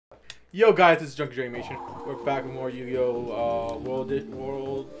Yo guys, this is Junkie Animation. We're back with more Yu-Gi-Oh!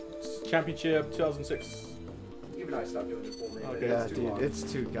 World Championship 2006. Even I stopped doing the full name. Okay. Yeah, dude, it's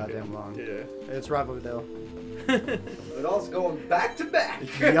too goddamn long. Yeah. It's Vidal. It all's going back to back.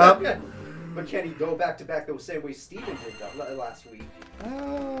 Yup. But can he go back to back the same way Steven did that last week?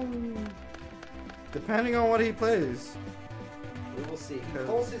 Depending on what he plays. We will see. He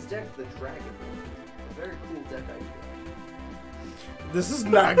calls his deck the Dragon. A very cool deck idea. This is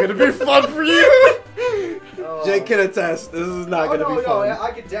not gonna be fun for you. Jake can attest. This is not gonna be fun. No,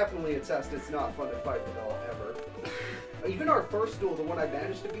 I could definitely attest. It's not fun to fight Vidal ever. Even our first duel, the one I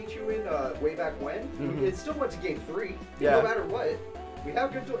managed to beat you in way back when, it still went to game 3. Yeah. No matter what, we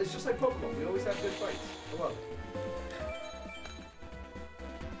have good duels. It's just like Pokemon. We always have good fights. I love it.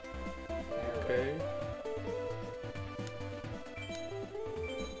 Okay.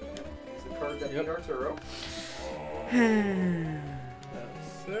 He's the card that beat Arturo.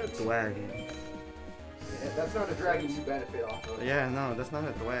 Dragon. Yeah, that's not a dragon you benefit off of. Yeah, no, that's not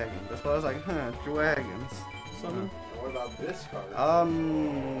a dragon. That's why I was like, dragons. Something. What about this card?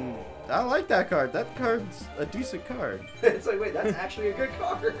 I like that card. That card's a decent card. It's like, wait, that's actually a good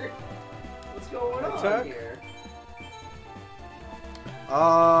card. What's going on here?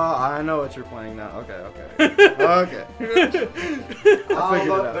 I know what you're playing now. Okay. Okay.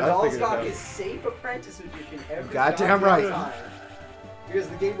 Vidal's got his safe apprentice edition every goddamn right. time. Because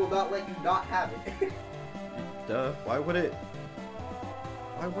the game will not let you not have it. Duh. Why would it?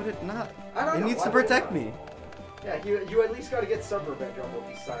 Why would it not? I don't know. It needs to protect me. Yeah, you at least got to get some revenge on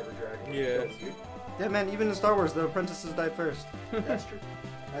Wookie's Cyber Dragon. Yeah. Yeah, man. Even in Star Wars, the apprentices die first. That's true.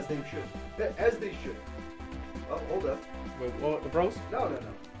 As they should. As they should. Oh, hold up. Wait, what? The bros? No.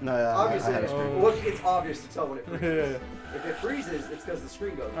 No, yeah. Obviously, look, it's obvious to tell when it freezes. If it freezes, it's because the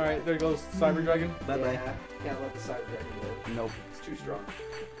screen goes. All right, there goes Cyber Dragon. Bye bye. Yeah, can't let the Cyber Dragon live. Nope. It's too strong.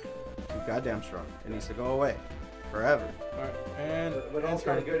 Too goddamn strong. It needs to go away. Forever. All right, and but also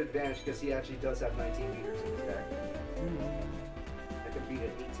got a good advantage because he actually does have 19 meters in his deck. I can beat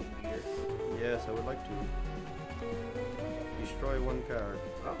an 18 meter. Yes, I would like to. Destroy one card.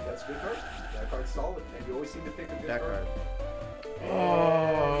 Oh, that's a good card. That card's solid, and you always seem to pick a good card.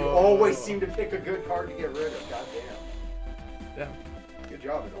 Oh. You always seem to pick a good card to get rid of. God damn. Damn. Good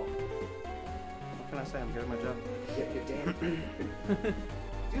job, Vidal. What can I say? I'm good at my job. Yeah, you're damn.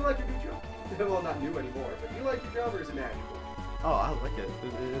 Do you like your new job? Well, not new anymore, but do you like your job or is it magical? Oh, I like it.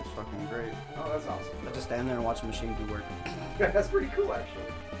 It's fucking great. Oh, that's awesome. I just stand there and watch a machine do work. That's pretty cool,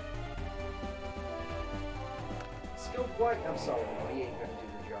 actually. Skilled White, I'm sorry, no, he ain't gonna do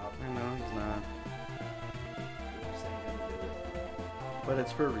the job. I know, he's not. He just ain't gonna do it. But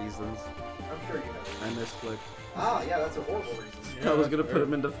it's for reasons. I'm sure you know. I misclicked. Ah, yeah, that's a horrible reason. Yeah, I was gonna put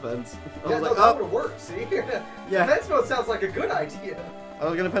him in defense. I was like, that would've worked, see? Yeah. Defense mode sounds like a good idea. I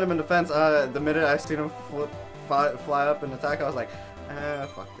was gonna put him in defense. The minute I seen him fly up and attack, I was like,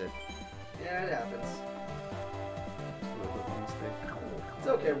 fucked it. Yeah, it happens. It's a little bit of a mistake. It's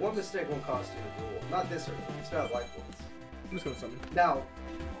okay, one mistake won't cost you a duel. Not this early, it's not life points. I'm just gonna summon. Now,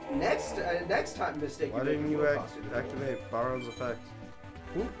 next time mistake Why didn't you activate Baron's effect?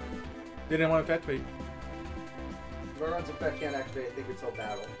 Who? They didn't want to activate. Baron's effect can't activate, I think, until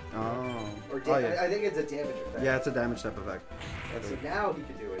battle. Oh. Or yeah. I think it's a damage effect. Yeah, it's a damage type effect. And so now he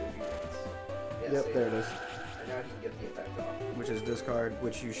can do it if he wants. Yeah, yep, there it is. And now he can get the effect off. Which is discard,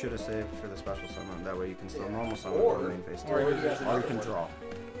 which you should have saved for the special summon. That way you can still normal summon Or the main phase. or you can draw.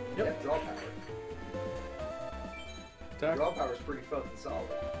 Yep. Yeah, draw power. Attack. Draw power is pretty fucking solid.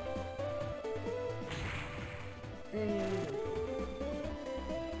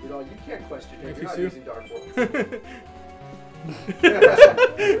 You know, you can't question it. You're not using Dark Worlds.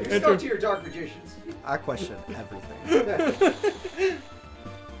 You stuck to your Dark Magicians. I question everything.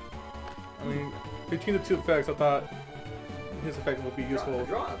 I mean, between the two effects, I thought his effect would be useful.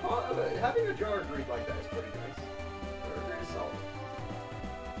 Having a drawer read like that is pretty nice. Drawer is solid.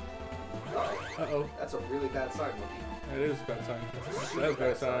 Uh-oh. That's a really bad sign, Wookie. That is a bad sign. That is a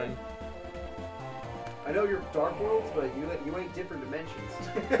bad sign. I know you're Dark Worlds, but you ain't different dimensions.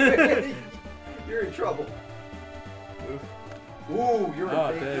 You're in trouble. Oof. Ooh, you're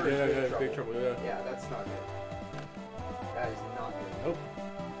in big trouble. Yeah. Yeah, that's not good. That is not good. Nope.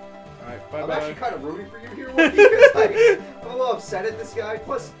 Alright, bye-bye. I'm actually kind of rooting for you here, Wookie, because I'm a little upset at this guy.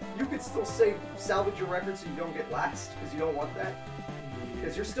 Plus, you could still salvage your record so you don't get last, because you don't want that.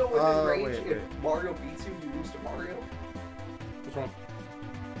 Because you're still within range. If Mario beats you, you lose to Mario. What's wrong?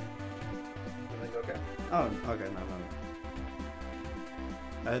 Okay. Oh, okay,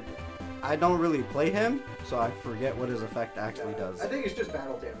 no. I don't really play him, so I forget what his effect actually does. I think it's just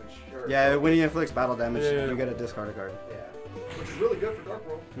battle damage. Yeah, when he inflicts battle damage, you get a discard card. Yeah. which is really good for Dark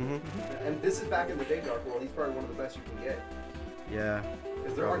World. Mm-hmm. And this is back in the day, Dark World. He's probably one of the best you can get. Yeah.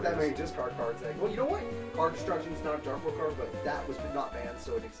 Because there aren't that many discard cards. Like, well, you know what? Card Destruction is not a Dark World card, but that was not banned,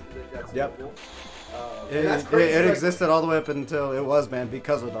 so that's cool. That's crazy. It existed all the way up until it was banned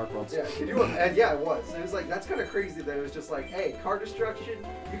because of Dark Worlds. Yeah, and yeah, it was. It was like, that's kind of crazy that it was just like, hey, Card Destruction,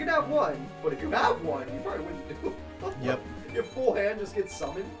 you can have one, but if you have one, you probably wouldn't do it. Yep. Your full hand just gets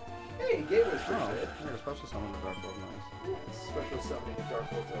summoned. Hey, Gateway's pretty good. Yeah, special summon the Dark World, nice. Yeah, special summoning of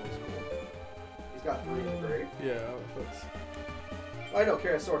Dark World's always cool. He's got 3 in the grave. Yeah, that's... I know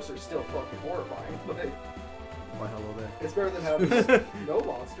Chaos Sorcerer's still fucking horrifying, but Why hello there. it's better than having no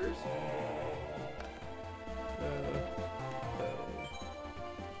monsters.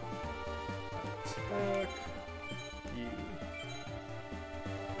 Attack you.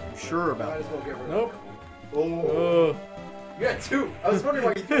 You sure about Might as that? well get rid of Nope. Oh. You had 2. I was wondering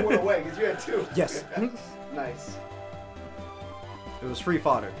why you threw one away, because you had 2. Yes. Nice. It was free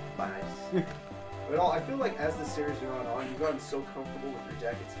fodder. Nice. But I feel like as the series went on, you've gotten so comfortable with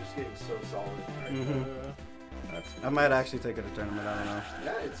your deck, it's just getting so solid. I might actually take it to tournament, I don't know.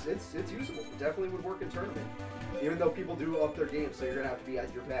 Yeah, it's usable. It definitely would work in tournament. Even though people do up their game, so you're going to have to be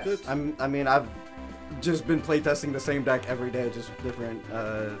at your best. I mean, I've just been playtesting the same deck every day, just different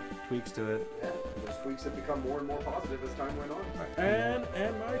tweaks to it. Yeah, those tweaks have become more and more positive as time went on. And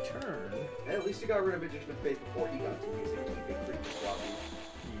my turn. And at least you got rid of Magician of Faith before he got too easy to keep it pretty sloppy.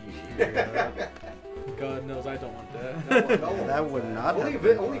 Yeah. God knows I don't want that. No one That wants would that. not Only, have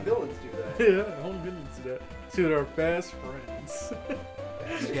been only fun. villains do that. Yeah, only villains do that. To our best friends.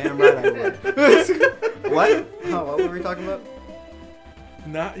 Damn right I would. What? Oh, what were we talking about?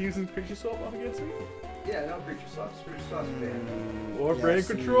 Not using creature swap against me? Yeah, no creature swaps. Creature swaps are banned. Or brain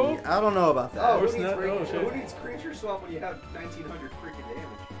see, control? I don't know about that. Oh, course who needs, not. Oh, shit. who needs creature swap when you have 1900 freaking damage?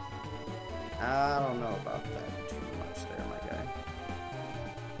 I don't know about that too much there, my guy.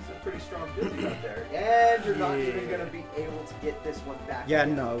 It's a pretty strong building out there. And you're not even going to be able to get this one back. Yeah,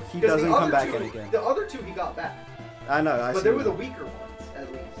 again. no, he 'Cause doesn't the come other back two, in again. The other 2 he got back. I know, I But see they were that. the weaker ones,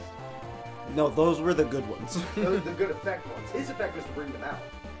 at least. No, those were the good ones. Those are the good effect ones. His effect was to bring them out.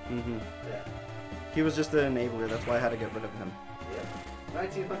 Mm-hmm. Yeah. He was just an enabler, that's why I had to get rid of him. Yeah.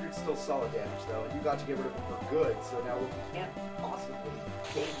 1900 still solid damage though, and you got to get rid of him for good, so now we can't possibly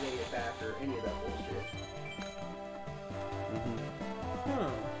gateway it back or any of that bullshit. Mm-hmm.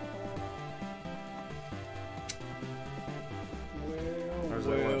 Or is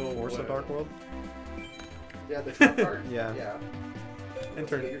it what, Force of Dark World? Yeah, the trap card? Yeah. Yeah. And Get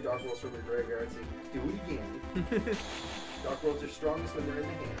turn. your Dark Worlds from your graveyard so you do it again. Dark Worlds are strongest when they're in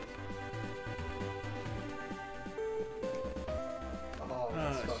the hand. Oh,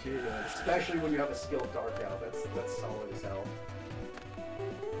 that's Ah, fucking shit. good. Especially when you have a skilled Dark Out. That's solid as hell.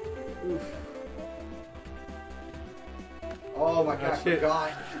 Oof. Oh my god, I shit.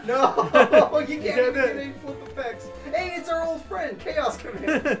 forgot. No! You can't Yeah, even that- get any flip effects. Hey, it's our old friend, Chaos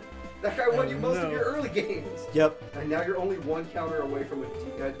Command. That guy won you most of your early games. Yep. And now you're only 1 counter away from a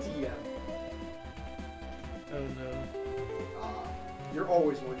TM. Oh no. You're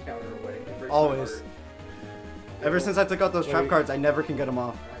always 1 counter away. It breaks my Always. heart. Ever since I took out those trap Wait. cards, I never can get them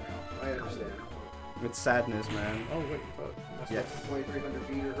off. I know. I understand. It's sadness, man. Oh wait, fuck. That's Yes. 2300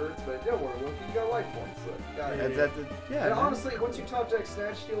 beater hurts, but don't worry, Wookie, you got life points. So you got it. Yeah, And man. honestly, once you top deck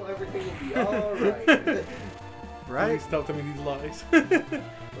Snatch Steal, everything will be alright. Right? Please stop telling me these lies.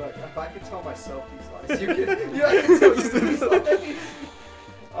 Look, if I could tell myself these lies, you can. Yeah, I can tell you these lies.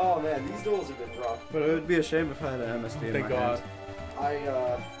 Oh man, these duels have been rough. But it would be a shame if I had an MSD in Thank my God.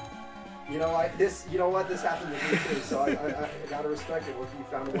 hand. You know what, this happened with me too, so I gotta respect it. Wookie, you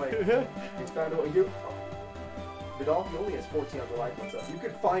found a way. You found a way. Vidal, he only has 14 on the life points up. You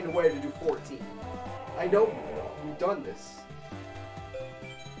could find a way to do 14. I know you, Vidal. You've done this.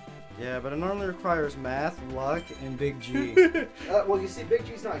 Yeah, but it normally requires math, luck, and Big G. Well, you see, Big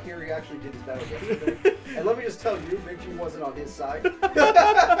G's not here. He actually did his battle yesterday. And let me just tell you, Big G wasn't on his side. It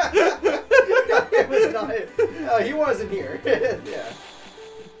was not. He wasn't here. Yeah.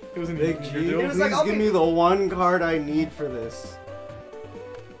 It was in Big G, Yugioh. was please like, I'll give be- me the one card I need for this.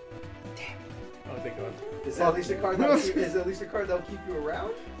 Oh, thank God. Is that at least a card that'll keep, is at least a card that'll keep you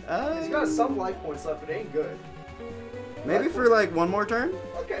around? He's got some life points left, but it ain't good. Maybe for like one more turn,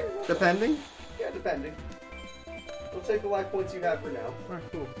 Okay. depending. Yeah, depending. We'll take the life points you have for now. Alright,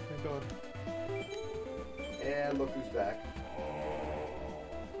 cool. Thank God. And look who's back.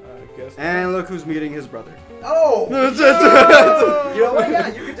 I guess. And look who's meeting his brother. Oh! No! You know what? Yeah,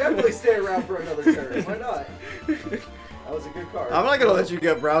 you could definitely stay around for another turn. Why not? That was a good card. I'm not gonna let you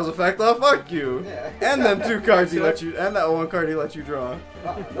get browse effect off. Fuck you. Yeah. And them 2 cards he let you, and that 1 card he let you draw.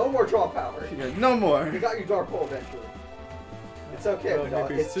 No more draw power. Yeah, no more. You got your Dark Hole eventually. It's okay, Vidal.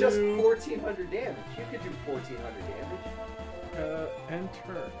 It's just 2. 1,400 damage. You could do 1,400 damage. And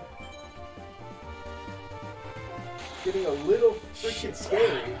turn. Getting a little freaking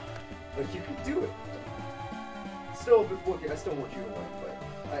scary, but you can do it. Still, I still want you to win, but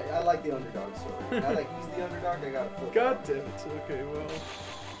I like the underdog story. Now that he's the underdog, I gotta flip. God damn it. Okay, well.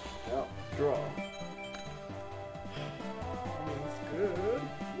 No. Draw. That's good.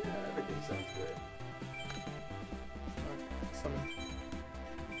 Yeah, everything sounds good. Summon.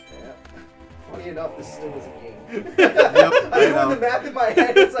 Yeah. Funny enough, this still is a game. Yep, I'm doing the math in my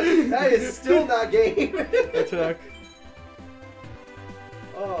head. It's like, that is still not game. Attack.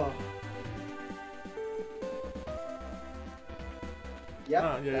 Oh.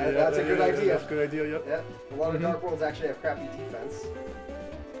 Yep, that's a good idea. That's a good idea, yep. Yep. A lot of Dark Worlds actually have crappy defense.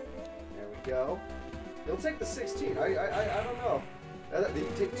 There we go. He'll take the 16. I don't know. You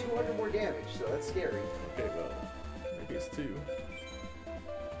take 200 more damage, so that's scary. Okay, well, maybe it's 2.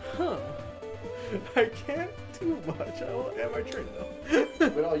 Huh. I can't do much. I will end my turn though.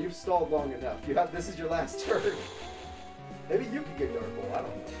 But you've stalled long enough. This is your last turn. Maybe you could get Dark World. I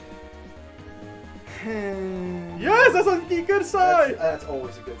don't know. Yes, that's a good sign. That's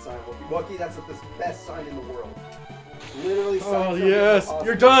always a good sign, Wookie. That's the best sign in the world. Literally. Oh yes,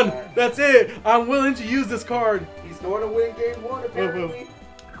 you're done. That's it. I'm willing to use this card. He's going to win game 1 apparently.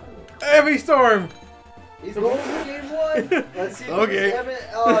 Every storm. He's going to win game 1. Let's see. Okay.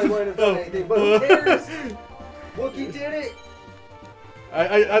 I wouldn't have done anything, but who cares? Wookie did it.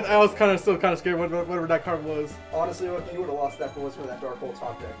 I was still kind of scared whatever that card was. Honestly, you would have lost that voice for that Dark Hole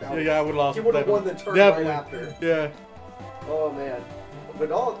top deck. Yeah, I would have lost. You would have won the turn definitely. right after. Yeah. Oh man. But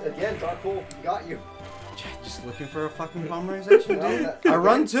again, Dark Hole got you. Just looking for a fucking polymerization, dude. I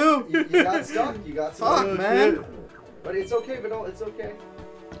run too. You got stuck. You got stuck. Fuck, man. But it's okay, Vidal. It's okay.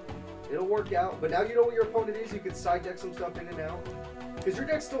 It'll work out. But now you know what your opponent is. You can side deck some stuff in and out. Because your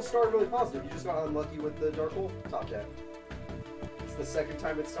deck still started really positive. You just got unlucky with the Dark Hole top deck. It's the second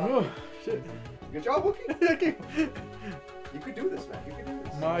time it's stopped. Oh, shit. Good job, Wookie. You could do this, man. You could do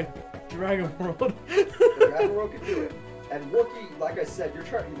this. My Dragon World. The Dragon World can do it. And Wookie, like I said,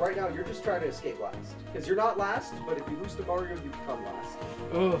 right now you're just trying to escape last. Because you're not last, but if you lose to Mario, you become last.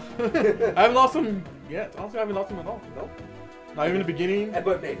 Oh. I haven't lost him yet. Honestly, I haven't lost him at all. Nope. Not even the beginning.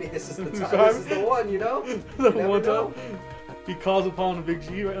 But maybe this is the time. This is the one, you know? The one time. He calls upon a big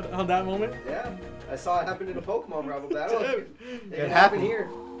G right on that moment. Yeah. I saw it happen in a Pokemon rival battle. It can happen here.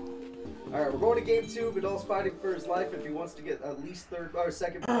 Alright, we're going to game 2. Vidal's fighting for his life if he wants to get at least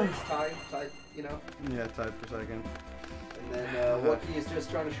second place, tied, you know? Yeah, tied for second. And then Wookie is just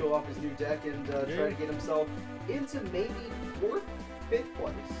trying to show off his new deck and try to get himself into maybe 4th, 5th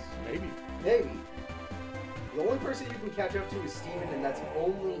place. Maybe. Maybe. The only person you can catch up to is Steven, and that's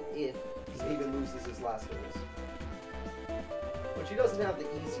only if Steven loses his last race. Which he doesn't have the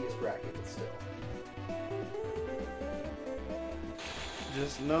easiest bracket, but still.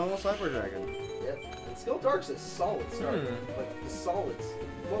 Just no Cyber Dragon. Yep. And still Dark's a solid start. Like the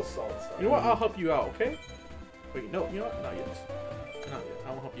most solid start. You know what? I'll help you out, okay? Wait, no, you know what? Not yet. Not yet. I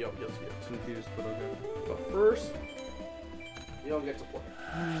won't help you out yet. Confused, but okay. But first, you don't get to play.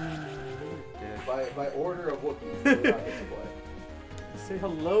 Yeah. By order of Wookie, you do not get to play. say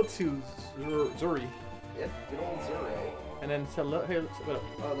hello to Zuri. Yep, good old Zuri. And then hello. Hey, what up?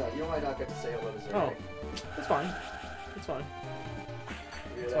 Oh no, you might not get to say hello to Zuri. Oh, it's fine. It's fine.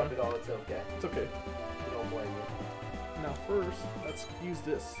 It's fine. It's okay. It's okay. We don't blame you. Now first, let's use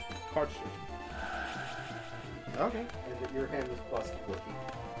this card station. Okay. And your hand was busted, Wookie.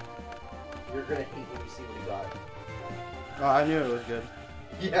 You're gonna hate when you see what he got. Oh, I knew it was good.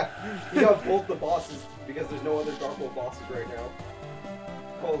 Yeah, you got both the bosses because there's no other Dark World bosses right now.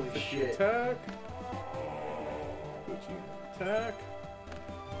 Holy shit. Attack. Attack.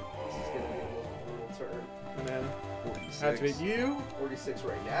 This is gonna be a brutal turn. And then 46. activate you. 46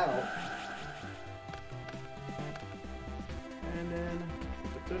 right now. And then.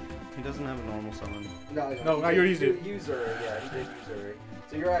 He doesn't have a normal summon. No, you're using it. Yeah, he did use Zuri.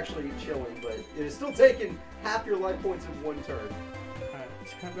 So you're actually chilling, but it is still taking half your life points in one turn.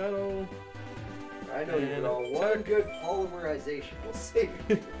 Attack battle. I know you can all one good polymerization will save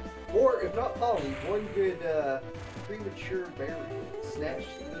you. Or if not poly, one good premature burial. Snatch.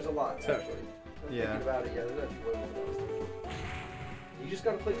 There's a lot actually. I'm yeah. thinking about it, yeah, there's actually way more than I was thinking. You just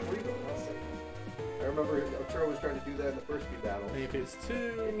gotta play 3 of them, I'll say. I remember Arturo was trying to do that in the first few battles. Maybe it's 2.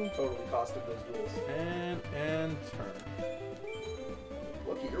 It totally cost him those duels. And turn.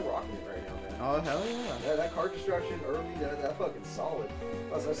 Look, you're rocking it right now, man. Oh, hell yeah. Yeah, that card destruction early, that fucking solid.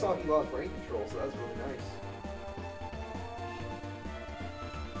 Plus, I saw he lost brain control, so that was really nice.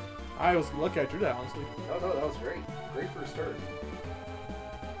 I was lucky I drew that, honestly. Oh, no, that was great. Great first turn.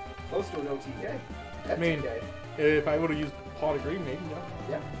 Close to an OTK. I mean, if I would have used Pot of Green, maybe,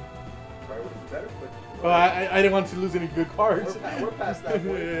 yeah. Probably would have been better, but... Well, I didn't want to lose any good cards. We're past that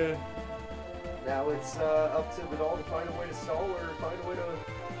point. Yeah. Now it's up to Vidal to find a way to stall or find a way to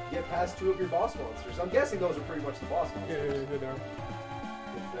get past 2 of your boss monsters. I'm guessing those are pretty much the boss monsters. Yeah, they are.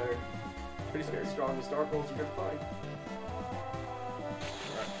 They're Pretty scary. the strongest Dark Rolls you're going to find.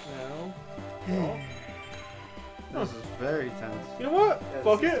 Now. This is very tense. You know what? Yeah,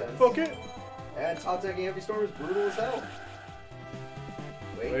 Fuck this is it. tense. Fuck it. And top decking Heavy Storm is brutal as hell.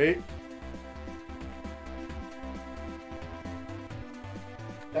 Wait.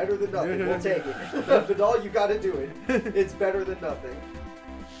 Better than nothing. We'll take it. Vidal, you gotta do it. It's better than nothing.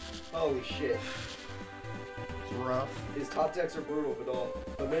 Holy shit. It's rough. His top decks are brutal, Vidal.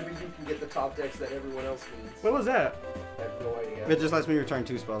 But maybe you can get the top decks that everyone else needs. What was that? I have no idea. It just lets me return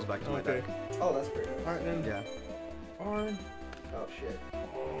 2 spells back to my deck. Oh, that's pretty nice. Alright then. Yeah. Arn. Oh shit.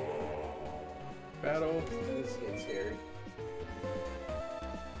 Battle. This is getting scary.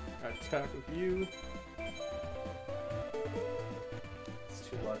 Attack with you. It's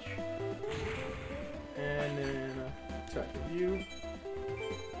too much. And then attack with you.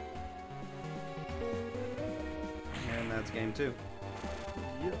 And that's game 2.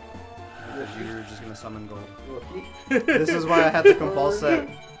 Yep. Because you're just gonna summon gold. Rookie. This is why I had the compulse set.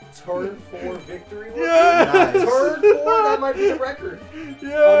 Turn 4 victory. Rookie. Yeah! Nice. Turn 4, that might be the record.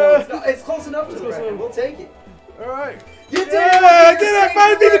 Yeah! Oh no, it's not. It's close enough to the record. We'll take it. Alright. You did Yeah! it! I did it! I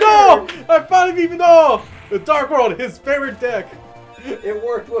finally beat Vidal! I finally beat Vidal! The Dark World, his favorite deck. It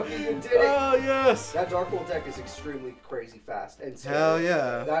worked, Wookie. You did it. Oh, yes. That Dark World deck is extremely crazy fast and scary. Hell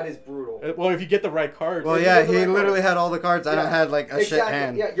yeah. That is brutal. Well, if you get the right cards. Well, yeah, he literally had all the cards. I had like a shit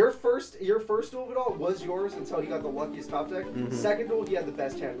hand. Yeah, your first duel of it all was yours until you got the luckiest top deck. Second duel, he had the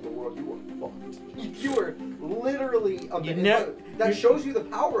best hand in the world. You were fucked. You were literally amazing. That shows you the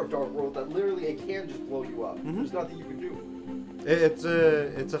power of Dark World. That literally it can just blow you up. There's nothing you can do. It's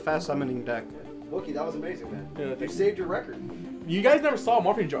a fast summoning deck. Wookie, that was amazing, man. Yeah, You saved your record. You guys never saw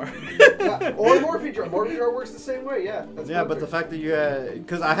Morphing Jar. Yeah, or Morphing Jar. Morphing Jar works the same way, yeah. That's Yeah, but perfect. the fact that you had...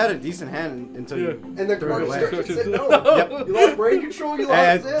 Because I had a decent hand until you... And the threw it card away. restriction said no. Yep. You lost brain control, you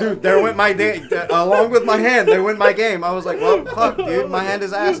lost it. Dude, there went my day. Along with my hand, there went my game. I was like, well, fuck, dude, my hand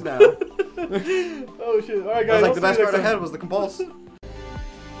is ass now. Oh, shit. Alright, I guys. was like, I'll the see best you card next I had time. was the compulse.